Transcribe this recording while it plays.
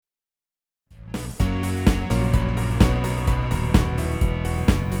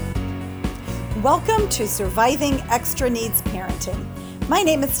Welcome to Surviving Extra Needs Parenting. My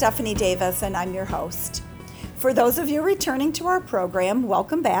name is Stephanie Davis and I'm your host. For those of you returning to our program,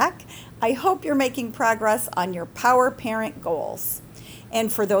 welcome back. I hope you're making progress on your Power Parent goals.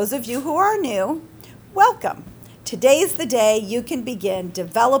 And for those of you who are new, welcome. Today's the day you can begin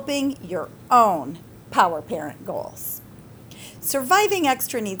developing your own Power Parent goals. Surviving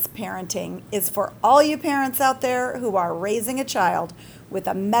Extra Needs Parenting is for all you parents out there who are raising a child with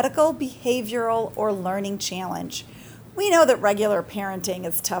a medical, behavioral, or learning challenge. We know that regular parenting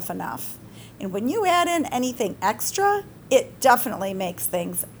is tough enough. And when you add in anything extra, it definitely makes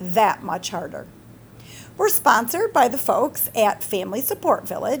things that much harder. We're sponsored by the folks at Family Support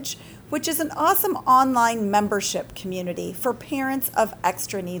Village, which is an awesome online membership community for parents of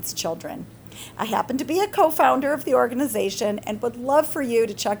extra needs children. I happen to be a co-founder of the organization and would love for you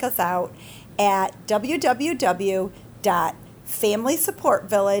to check us out at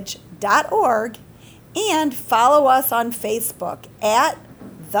www.familysupportvillage.org and follow us on Facebook at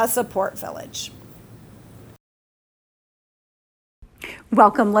The Support Village.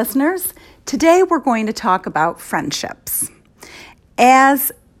 Welcome, listeners. Today we're going to talk about friendships.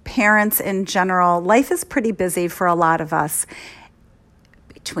 As parents in general, life is pretty busy for a lot of us.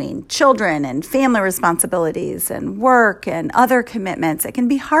 Between children and family responsibilities and work and other commitments, it can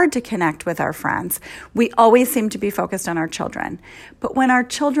be hard to connect with our friends. We always seem to be focused on our children. But when our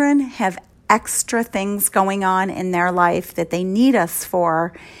children have extra things going on in their life that they need us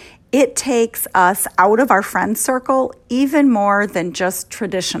for, it takes us out of our friend circle even more than just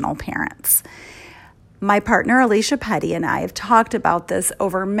traditional parents. My partner, Alicia Petty, and I have talked about this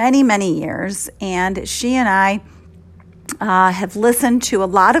over many, many years, and she and I have listened to a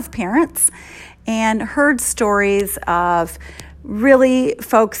lot of parents and heard stories of really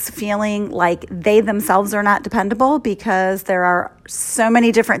folks feeling like they themselves are not dependable because there are so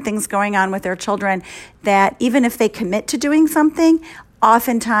many different things going on with their children that even if they commit to doing something,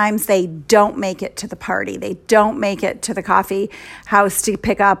 oftentimes they don't make it to the party. They don't make it to the coffee house to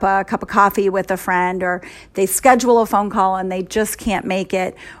pick up a cup of coffee with a friend, or they schedule a phone call and they just can't make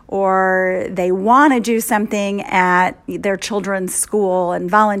it, or they want to do something at their children's school and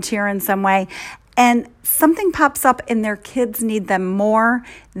volunteer in some way, and something pops up and their kids need them more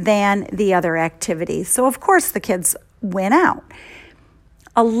than the other activity. So of course the kids win out.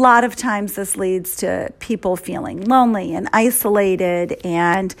 A lot of times this leads to people feeling lonely and isolated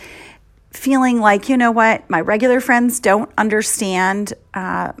and feeling like, you know what, my regular friends don't understand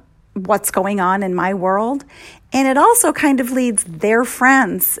what's going on in my world. And it also kind of leads their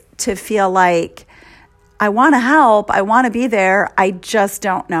friends to feel like, I want to help, I want to be there, I just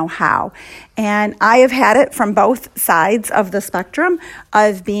don't know how. And I have had it from both sides of the spectrum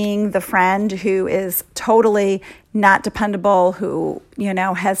of being the friend who is totally not dependable, who,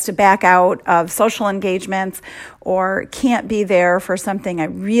 has to back out of social engagements or can't be there for something I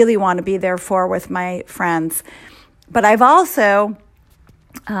really want to be there for with my friends. But I've also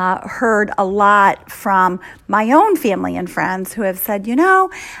heard a lot from my own family and friends who have said,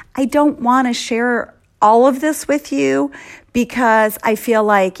 I don't want to share all of this with you because I feel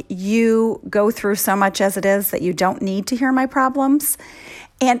like you go through so much as it is that you don't need to hear my problems.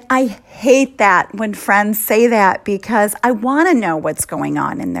 And I hate that when friends say that because I want to know what's going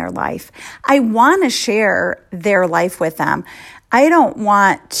on in their life. I want to share their life with them. I don't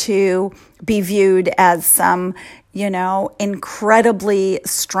want to be viewed as some, incredibly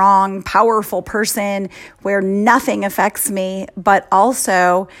strong, powerful person where nothing affects me, but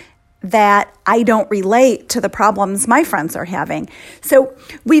also that I don't relate to the problems my friends are having. So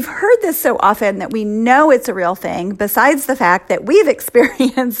we've heard this so often that we know it's a real thing. Besides the fact that we've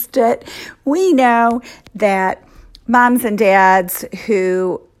experienced it, we know that moms and dads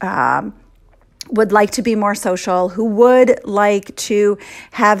who would like to be more social, who would like to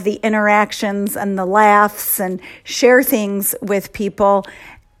have the interactions and the laughs and share things with people,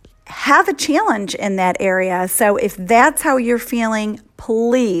 have a challenge in that area. So if that's how you're feeling,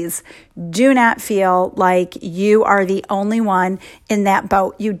 please do not feel like you are the only one in that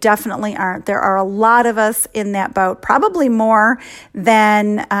boat. You definitely aren't. There are a lot of us in that boat, probably more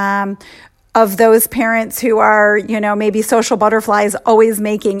than of those parents who are, maybe social butterflies, always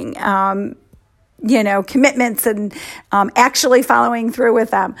making commitments and actually following through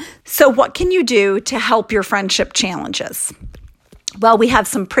with them. So what can you do to help your friendship challenges? Well, we have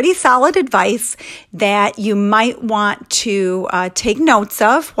some pretty solid advice that you might want to take notes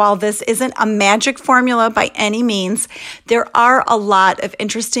of. While this isn't a magic formula by any means, there are a lot of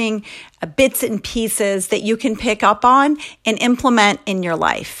interesting bits and pieces that you can pick up on and implement in your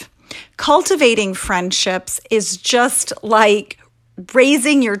life. Cultivating friendships is just like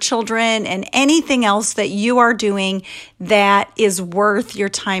raising your children and anything else that you are doing that is worth your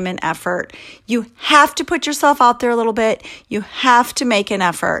time and effort. You have to put yourself out there a little bit. You have to make an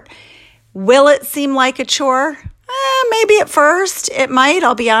effort. Will it seem like a chore? Maybe at first. It might,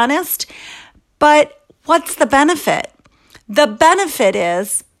 I'll be honest. But what's the benefit? The benefit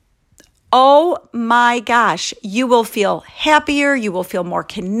is, oh my gosh, you will feel happier. You will feel more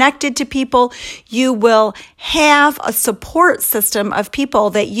connected to people. You will have a support system of people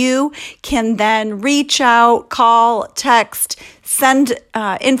that you can then reach out, call, text, send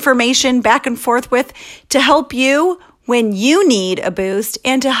information back and forth with to help you when you need a boost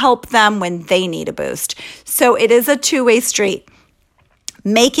and to help them when they need a boost. So it is a two-way street.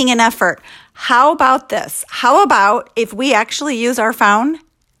 Making an effort. How about this? How about if we actually use our phone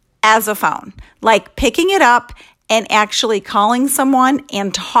as a phone, like picking it up and actually calling someone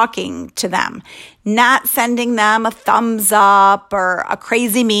and talking to them, not sending them a thumbs up or a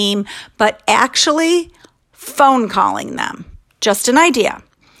crazy meme, but actually phone calling them. Just an idea.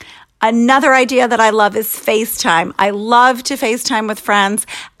 Another idea that I love is FaceTime. I love to FaceTime with friends.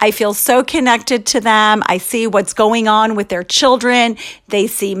 I feel so connected to them. I see what's going on with their children. They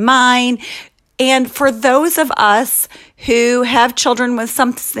see mine. And for those of us who have children with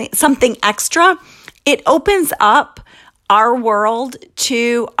something extra, it opens up our world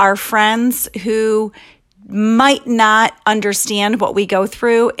to our friends who might not understand what we go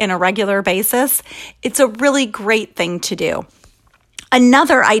through in a regular basis. It's a really great thing to do.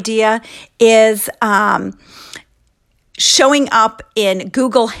 Another idea is showing up in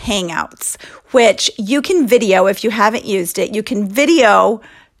Google Hangouts, which you can video if you haven't used it. You can video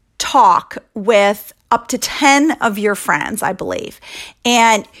talk with up to 10 of your friends, I believe.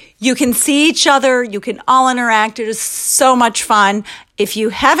 And you can see each other. You can all interact. It is so much fun. If you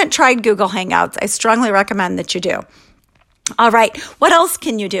haven't tried Google Hangouts, I strongly recommend that you do. All right. What else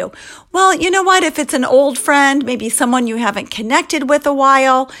can you do? Well, you know what? If it's an old friend, maybe someone you haven't connected with a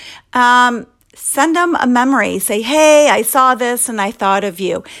while, send them a memory. Say, hey, I saw this and I thought of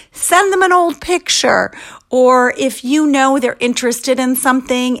you. Send them an old picture. Or if you know they're interested in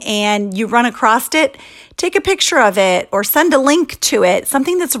something and you run across it, take a picture of it or send a link to it,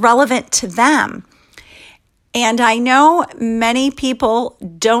 something that's relevant to them. And I know many people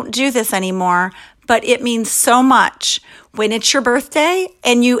don't do this anymore, but it means so much when it's your birthday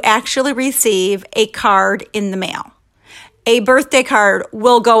and you actually receive a card in the mail. A birthday card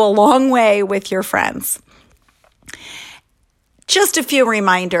will go a long way with your friends. Just a few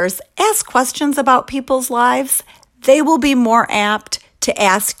reminders. Ask questions about people's lives. They will be more apt to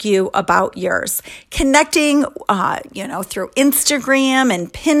ask you about yours. Connecting, through Instagram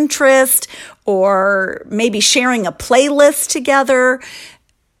and Pinterest, or maybe sharing a playlist together,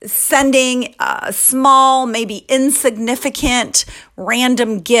 sending a small, maybe insignificant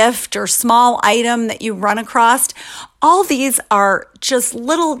random gift or small item that you run across. All these are just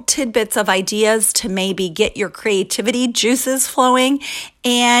little tidbits of ideas to maybe get your creativity juices flowing.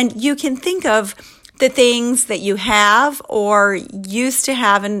 And you can think of the things that you have or used to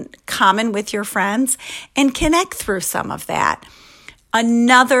have in common with your friends and connect through some of that.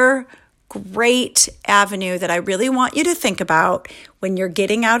 Another great avenue that I really want you to think about when you're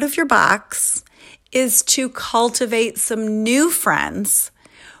getting out of your box is to cultivate some new friends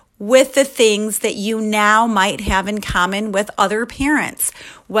with the things that you now might have in common with other parents,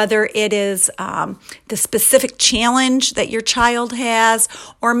 whether it is the specific challenge that your child has,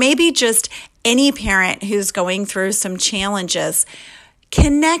 or maybe just any parent who's going through some challenges.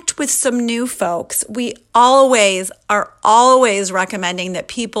 Connect with some new folks. We are always recommending that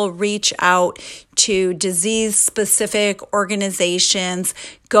people reach out to disease-specific organizations,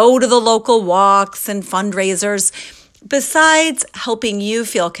 go to the local walks and fundraisers. Besides helping you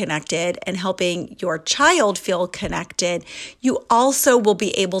feel connected and helping your child feel connected, you also will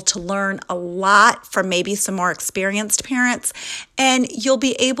be able to learn a lot from maybe some more experienced parents, and you'll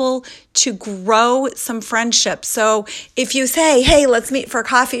be able to grow some friendships. So if you say, hey, let's meet for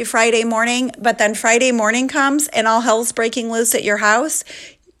coffee Friday morning, but then Friday morning comes and all hell's breaking loose at your house,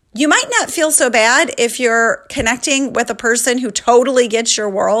 you might not feel so bad if you're connecting with a person who totally gets your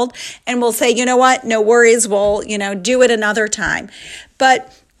world and will say, you know what, no worries, we'll, do it another time.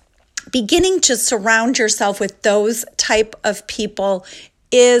 But beginning to surround yourself with those type of people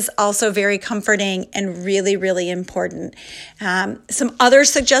is also very comforting and really, really important. Some other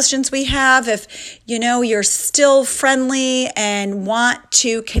suggestions we have, if you're still friendly and want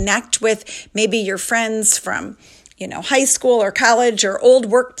to connect with maybe your friends from high school or college or old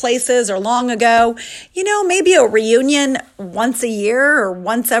workplaces or long ago, maybe a reunion once a year or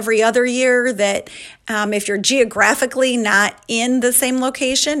once every other year that if you're geographically not in the same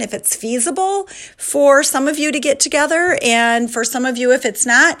location, if it's feasible for some of you to get together, and for some of you, if it's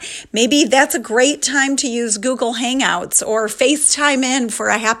not, maybe that's a great time to use Google Hangouts or FaceTime in for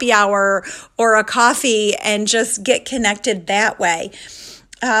a happy hour or a coffee and just get connected that way.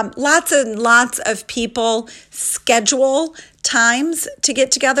 Lots and lots of people schedule times to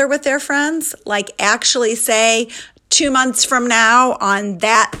get together with their friends, like actually say 2 months from now on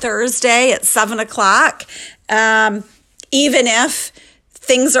that Thursday at 7:00, even if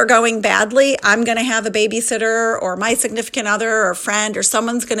things are going badly, I'm going to have a babysitter or my significant other or friend or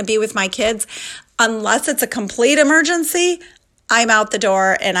someone's going to be with my kids. Unless it's a complete emergency, I'm out the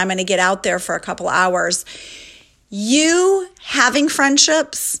door and I'm going to get out there for a couple hours. You having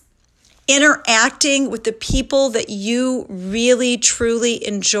friendships, interacting with the people that you really, truly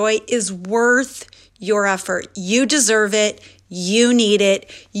enjoy is worth your effort. You deserve it. You need it.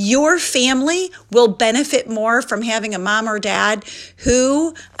 Your family will benefit more from having a mom or dad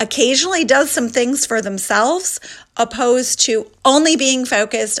who occasionally does some things for themselves, opposed to only being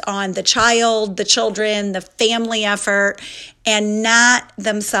focused on the child, the children, the family effort, and not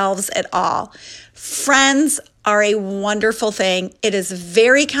themselves at all. Friends are a wonderful thing. It is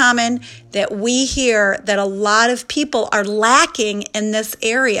very common that we hear that a lot of people are lacking in this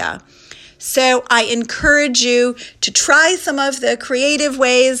area. So I encourage you to try some of the creative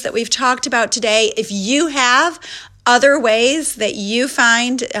ways that we've talked about today. If you have other ways that you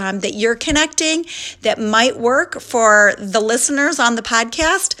find that you're connecting that might work for the listeners on the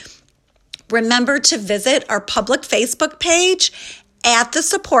podcast, remember to visit our public Facebook page at the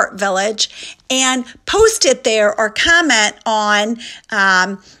Support Village and post it there or comment on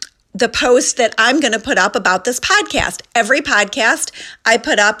the post that I'm going to put up about this podcast. Every podcast, I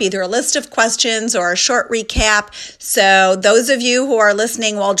put up either a list of questions or a short recap. So those of you who are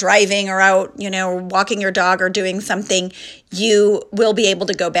listening while driving or out, walking your dog or doing something, you will be able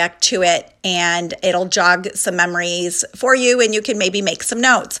to go back to it and it'll jog some memories for you and you can maybe make some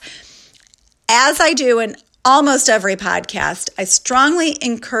notes. As I do in almost every podcast, I strongly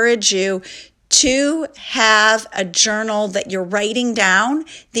encourage you to have a journal that you're writing down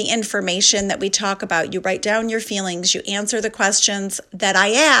the information that we talk about. You write down your feelings, you answer the questions that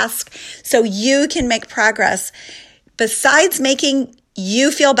I ask so you can make progress. Besides making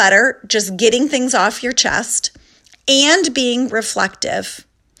you feel better, just getting things off your chest and being reflective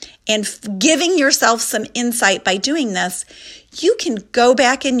and giving yourself some insight by doing this, you can go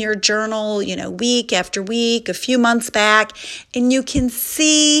back in your journal, week after week, a few months back, and you can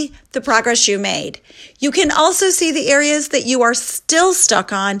see the progress you made. You can also see the areas that you are still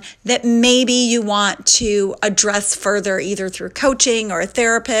stuck on that maybe you want to address further, either through coaching or a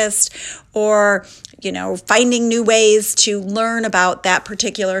therapist or, finding new ways to learn about that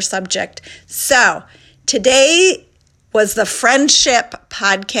particular subject. So today was the Friendship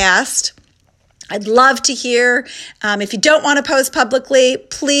Podcast. I'd love to hear. If you don't want to post publicly,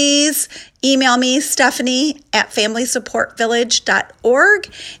 please email me,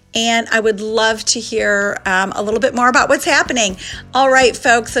 Stephanie@familysupportvillage.org. And I would love to hear a little bit more about what's happening. All right,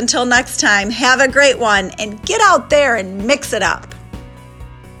 folks, until next time, have a great one and get out there and mix it up.